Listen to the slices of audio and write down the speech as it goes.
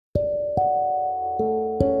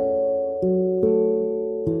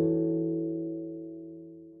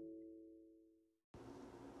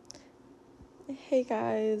Hey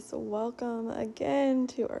guys, welcome again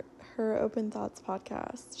to Her Open Thoughts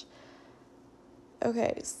podcast.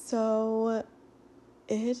 Okay, so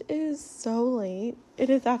it is so late.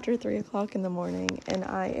 It is after 3 o'clock in the morning, and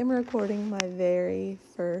I am recording my very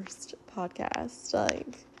first podcast.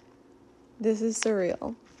 This is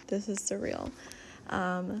surreal.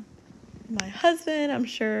 My husband, I'm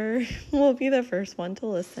sure, will be the first one to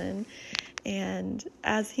listen, and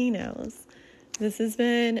as he knows, this has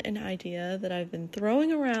been an idea that I've been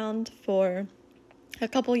throwing around for a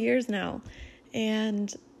couple years now.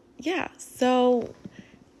 And yeah, so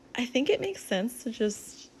I think it makes sense to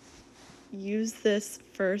just use this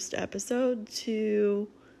first episode to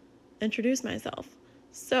introduce myself.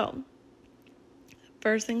 So,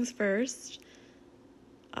 first things first,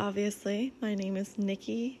 obviously, my name is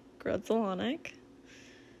Nikki Grudzelanek.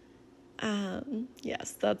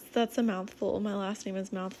 Yes, that's a mouthful. My last name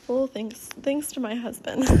is mouthful. Thanks to my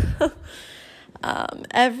husband.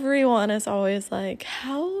 Everyone is always like,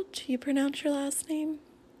 how do you pronounce your last name?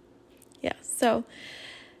 Yeah, so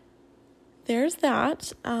there's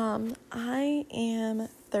that. I am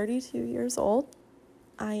 32 years old.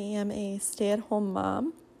 I am a stay-at-home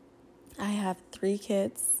mom. I have 3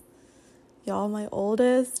 kids. Y'all, my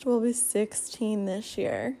oldest will be 16 this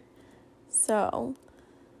year. So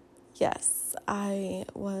yes, I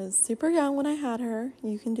was super young when I had her.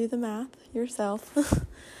 You can do the math yourself.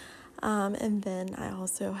 And then I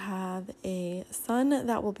also have a son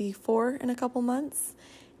that will be 4 in a couple months.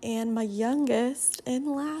 And my youngest and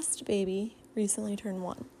last baby recently turned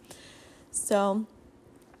 1. So,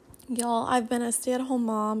 y'all, I've been a stay-at-home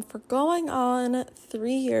mom for going on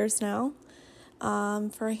 3 years now.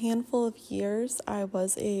 For a handful of years, I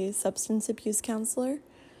was a substance abuse counselor.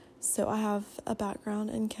 So I have a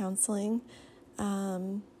background in counseling.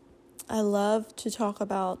 I love to talk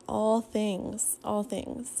about all things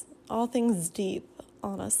deep,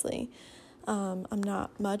 honestly. I'm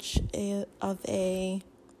not much of a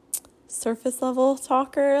surface level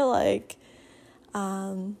talker.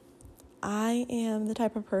 I am the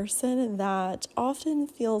type of person that often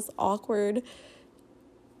feels awkward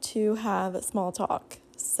to have small talk.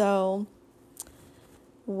 So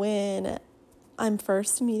when I'm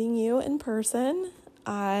first meeting you in person,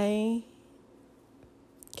 I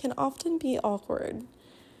can often be awkward.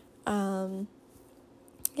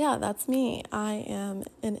 Yeah, that's me. I am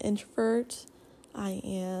an introvert. I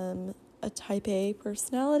am a type A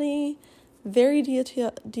personality, very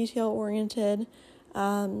detail oriented.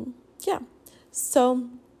 Yeah. So,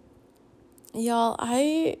 y'all,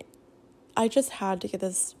 I just had to get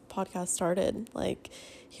this podcast started.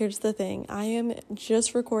 Here's the thing. I am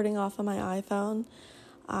just recording off of my iPhone.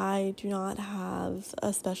 I do not have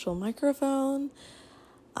a special microphone.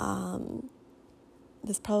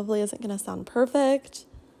 This probably isn't going to sound perfect.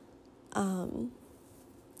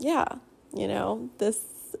 This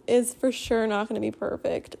is for sure not going to be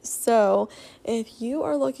perfect. So if you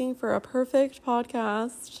are looking for a perfect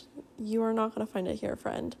podcast, you are not going to find it here,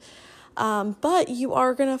 friend. But you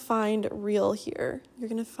are going to find real here. You're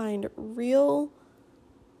going to find real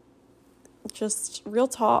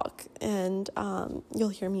talk, and you'll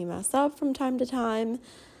hear me mess up from time to time.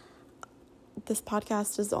 This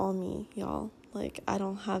podcast is all me, y'all. I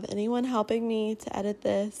don't have anyone helping me to edit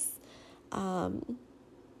this.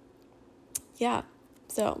 Yeah,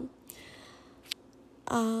 so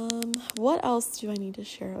what else do I need to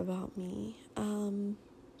share about me?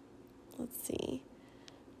 Let's see.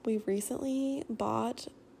 We recently bought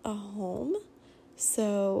a home,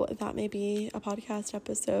 so that may be a podcast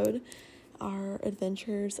episode, our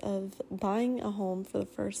adventures of buying a home for the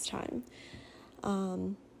first time.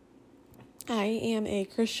 I am a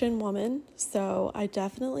Christian woman, so I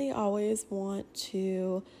definitely always want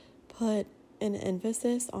to put an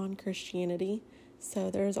emphasis on Christianity. So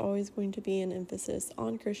there's always going to be an emphasis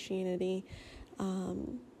on Christianity.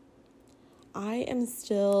 I am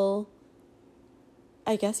still,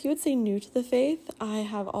 I guess you would say, new to the faith. I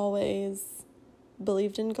have always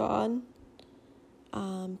believed in God,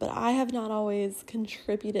 but I have not always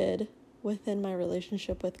contributed within my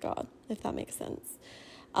relationship with God, if that makes sense.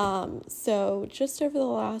 So just over the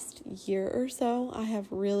last year or so, I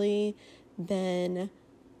have really been,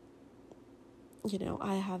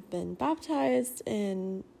 I have been baptized,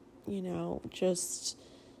 and, I'm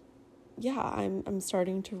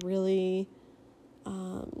starting to really,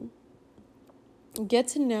 get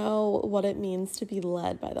to know what it means to be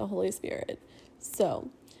led by the Holy Spirit. So,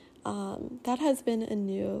 that has been a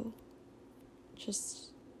new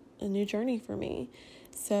journey for me.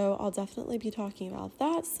 So I'll definitely be talking about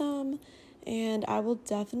that some, and I will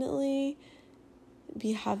definitely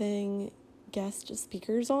be having guest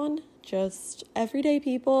speakers on, just everyday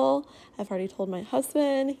people. I've already told my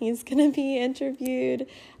husband he's going to be interviewed.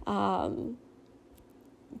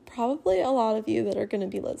 Probably a lot of you that are going to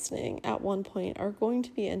be listening at one point are going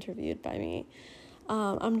to be interviewed by me.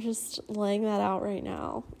 I'm just laying that out right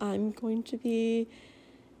now. I'm going to be,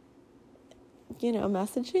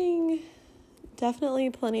 messaging definitely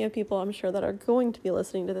plenty of people, I'm sure, that are going to be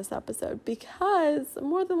listening to this episode, because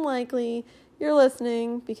more than likely you're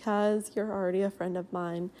listening because you're already a friend of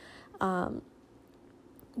mine.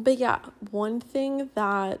 But yeah, one thing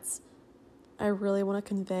that I really want to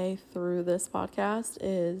convey through this podcast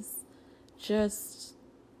is just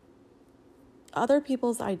other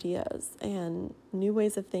people's ideas and new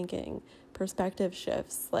ways of thinking, perspective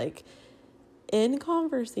shifts. Like, in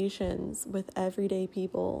conversations with everyday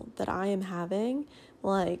people that I am having,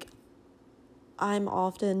 like, I'm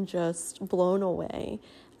often just blown away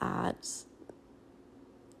at,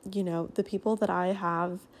 the people that I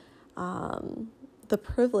have the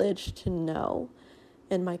privilege to know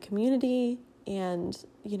in my community and,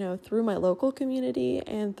 through my local community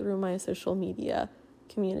and through my social media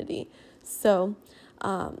community. So,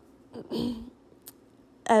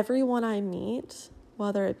 everyone I meet,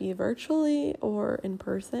 whether it be virtually or in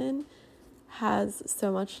person, has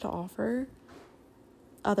so much to offer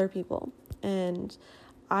other people. And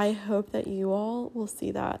I hope that you all will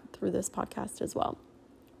see that through this podcast as well.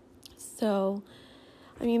 So,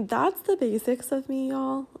 that's the basics of me,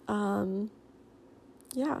 y'all.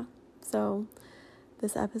 Yeah. So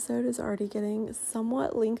this episode is already getting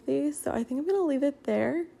somewhat lengthy, so I think I'm going to leave it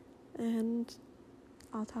there, and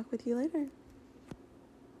I'll talk with you later.